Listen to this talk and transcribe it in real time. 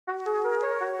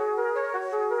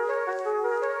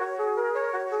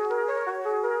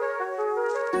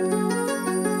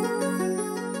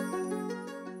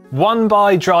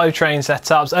One-by drivetrain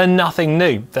setups are nothing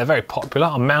new. They're very popular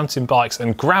on mountain bikes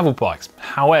and gravel bikes.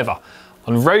 However,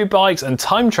 on road bikes and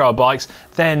time trial bikes,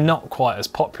 they're not quite as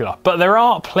popular, but there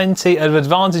are plenty of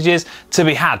advantages to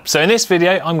be had. So in this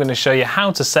video, I'm going to show you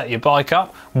how to set your bike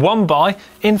up one-by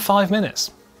in 5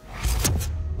 minutes.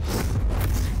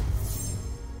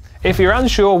 If you're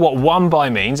unsure what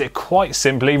one-by means, it quite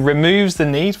simply removes the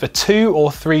need for 2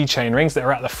 or 3 chainrings that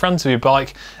are at the front of your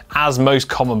bike, as most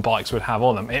common bikes would have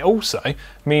on them. It also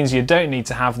means you don't need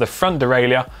to have the front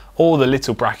derailleur or the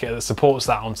little bracket that supports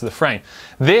that onto the frame.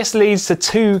 This leads to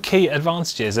 2 key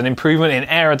advantages: an improvement in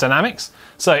aerodynamics.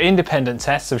 So independent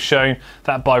tests have shown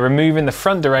that by removing the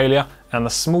front derailleur and the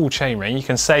small chainring, you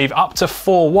can save up to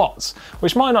 4 watts,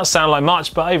 which might not sound like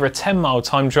much, but over a 10-mile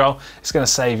time trial, it's going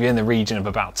to save you in the region of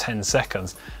about 10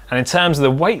 seconds. And in terms of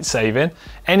the weight saving,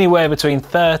 anywhere between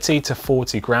 30 to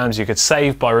 40 grams you could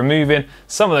save by removing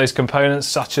some of those components,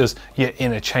 such as your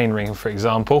inner chainring, for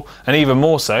example, and even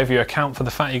more so if you account for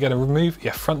the fact you're going to remove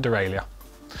your front derailleur.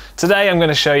 Today I'm going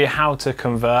to show you how to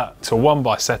convert to a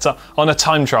one-by setup on a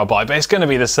time trial bike, but it's going to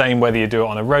be the same whether you do it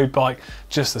on a road bike,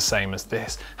 just the same as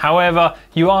this. However,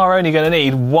 you are only going to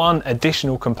need one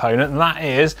additional component, and that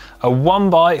is a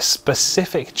one-by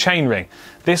specific chainring.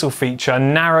 This will feature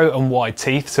narrow and wide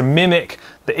teeth to mimic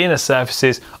the inner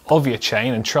surfaces of your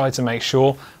chain and try to make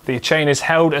sure that your chain is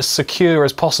held as secure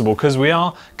as possible, because we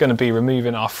are going to be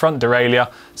removing our front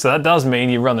derailleur, so that does mean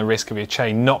you run the risk of your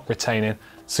chain not retaining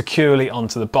securely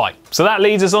onto the bike. So that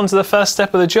leads us on to the first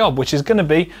step of the job, which is going to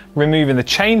be removing the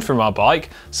chain from our bike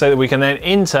so that we can then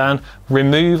in turn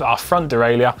remove our front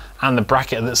derailleur and the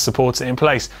bracket that supports it in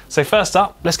place. So first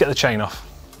up, let's get the chain off.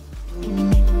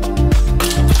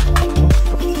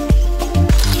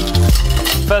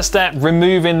 First step,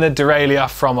 removing the derailleur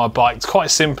from our bike. It's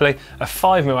quite simply a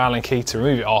 5mm Allen key to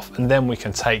remove it off, and then we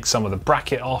can take some of the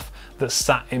bracket off that's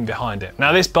sat in behind it.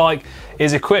 Now this bike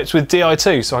is equipped with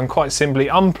Di2, so I can quite simply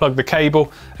unplug the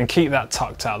cable and keep that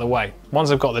tucked out of the way. Once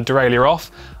I've got the derailleur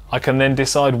off, I can then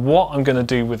decide what I'm going to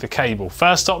do with the cable.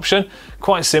 First option,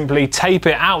 quite simply tape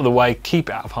it out of the way, keep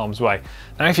it out of harm's way.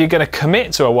 Now if you're going to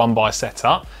commit to a one-by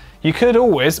setup, you could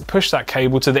always push that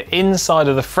cable to the inside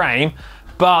of the frame,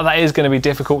 but that is going to be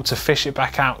difficult to fish it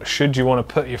back out should you want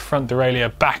to put your front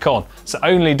derailleur back on. So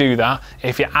only do that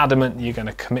if you're adamant you're going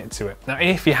to commit to it. Now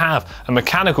if you have a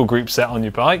mechanical group set on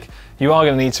your bike, you are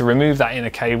going to need to remove that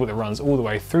inner cable that runs all the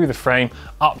way through the frame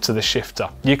up to the shifter.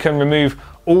 You can remove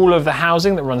all of the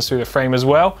housing that runs through the frame as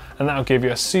well, and that'll give you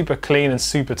a super clean and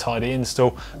super tidy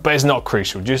install, but it's not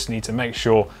crucial. Just need to make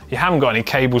sure you haven't got any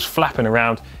cables flapping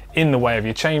around in the way of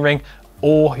your chainring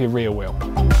or your rear wheel.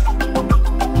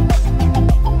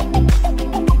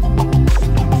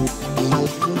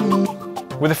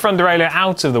 With the front derailleur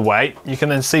out of the way, you can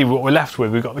then see what we're left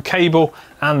with. We've got the cable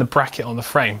and the bracket on the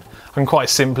frame. I can quite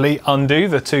simply undo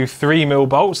the 2 3mm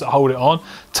bolts that hold it on,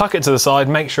 tuck it to the side,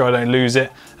 make sure I don't lose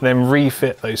it, and then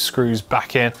refit those screws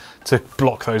back in to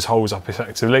block those holes up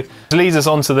effectively. This leads us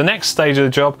on to the next stage of the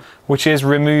job, which is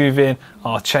removing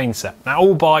our chain set. Now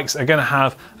all bikes are going to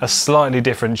have a slightly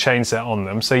different chain set on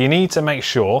them, so you need to make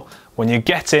sure when you're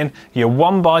getting your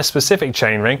one-by specific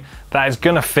chainring that is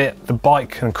going to fit the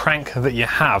bike and crank that you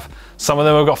have. Some of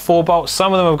them have got 4 bolts,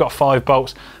 some of them have got 5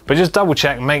 bolts, but just double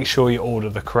check, make sure you order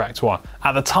the correct one.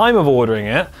 At the time of ordering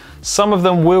it, some of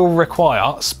them will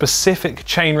require specific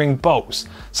chainring bolts.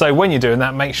 So when you're doing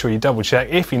that, make sure you double check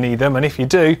if you need them, and if you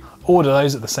do, order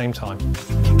those at the same time.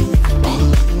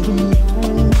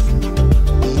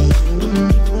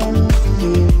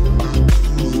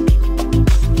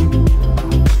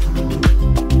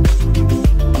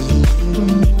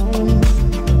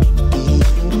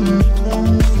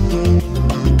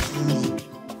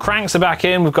 Cranks are back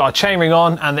in, we've got our chainring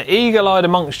on, and the eagle-eyed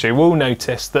amongst you will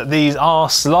notice that these are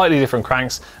slightly different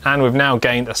cranks, and we've now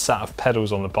gained a set of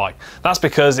pedals on the bike. That's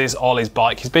because it's Ollie's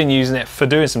bike. He's been using it for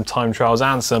doing some time trials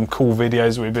and some cool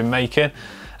videos we've been making.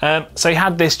 So he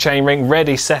had this chainring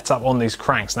ready set up on these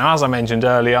cranks. Now, as I mentioned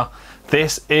earlier,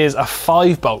 this is a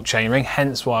 5-bolt chainring,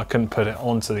 hence why I couldn't put it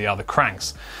onto the other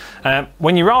cranks.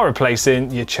 When you are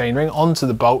replacing your chainring onto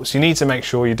the bolts, you need to make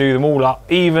sure you do them all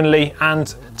up evenly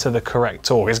and to the correct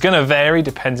torque. It's going to vary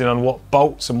depending on what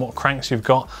bolts and what cranks you've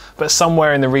got, but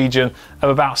somewhere in the region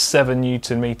of about 7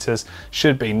 Newton meters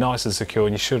should be nice and secure,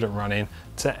 and you shouldn't run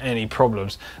into any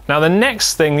problems. Now the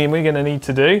next thing we're going to need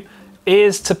to do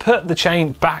is to put the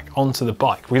chain back onto the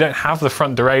bike. We don't have the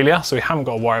front derailleur, so we haven't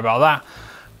got to worry about that.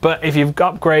 But if you've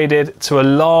upgraded to a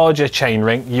larger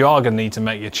chainring, you are going to need to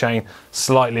make your chain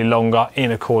slightly longer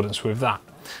in accordance with that.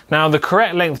 Now the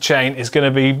correct length chain is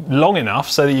going to be long enough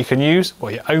so that you can use,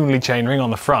 well, your only chainring on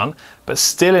the front, but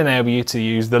still enable you to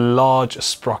use the large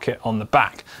sprocket on the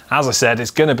back. As I said,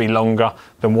 it's going to be longer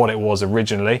than what it was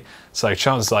originally, so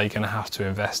chances are you're going to have to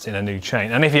invest in a new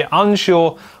chain. And if you're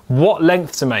unsure what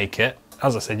length to make it,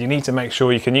 as I said, you need to make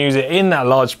sure you can use it in that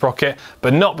large sprocket,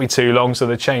 but not be too long so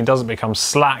the chain doesn't become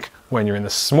slack when you're in the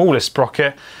smallest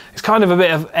sprocket. It's kind of a bit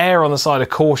of err on the side of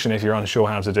caution if you're unsure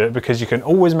how to do it, because you can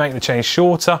always make the chain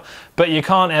shorter, but you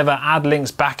can't ever add links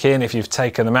back in if you've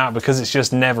taken them out because it's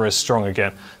just never as strong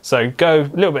again. So go a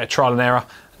little bit of trial and error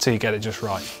until you get it just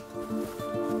right.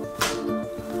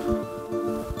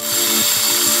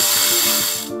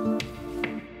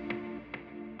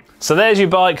 So there's your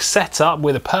bike set up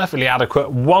with a perfectly adequate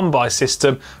 1x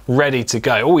system ready to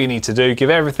go. All you need to do,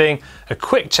 give everything a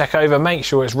quick check over, make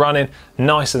sure it's running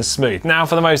nice and smooth. Now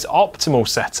for the most optimal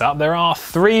setup, there are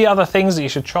 3 other things that you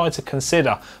should try to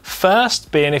consider.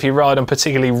 First being, if you ride on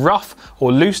particularly rough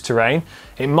or loose terrain,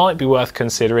 it might be worth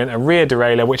considering a rear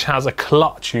derailleur which has a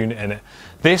clutch unit in it.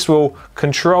 This will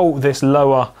control this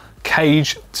lower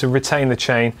cage to retain the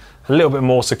chain a little bit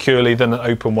more securely than an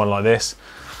open one like this.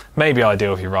 Maybe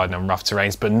ideal if you're riding on rough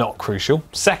terrains, but not crucial.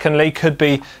 Secondly, could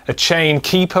be a chain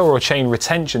keeper or a chain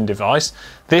retention device.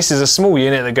 This is a small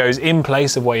unit that goes in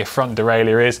place of where your front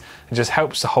derailleur is and just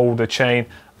helps to hold the chain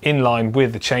in line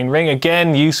with the chain ring.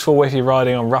 Again, useful if you're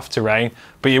riding on rough terrain,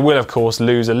 but you will of course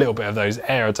lose a little bit of those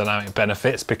aerodynamic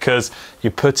benefits because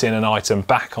you put in an item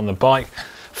back on the bike.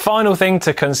 Final thing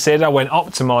to consider when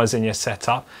optimizing your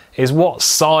setup is what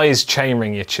size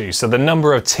chainring you choose, so the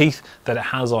number of teeth that it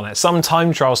has on it. Some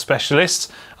time trial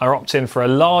specialists are opting for a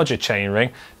larger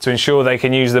chainring to ensure they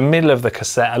can use the middle of the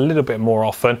cassette a little bit more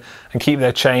often and keep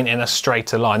their chain in a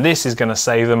straighter line. This is going to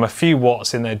save them a few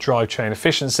watts in their drive chain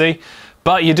efficiency,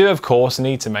 but you do of course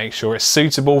need to make sure it's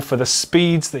suitable for the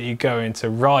speeds that you're going to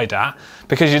ride at,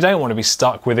 because you don't want to be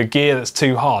stuck with a gear that's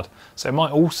too hard. So it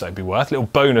might also be worth, a little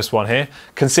bonus one here,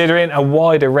 considering a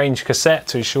wider range cassette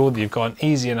to ensure that you've got an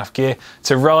easy enough gear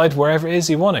to ride wherever it is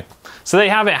you want to. So there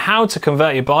you have it, how to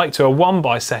convert your bike to a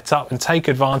 1x setup and take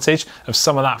advantage of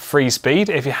some of that free speed.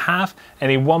 If you have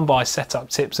any 1x setup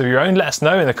tips of your own, let us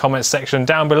know in the comments section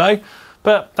down below.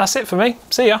 But that's it for me.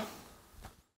 See ya.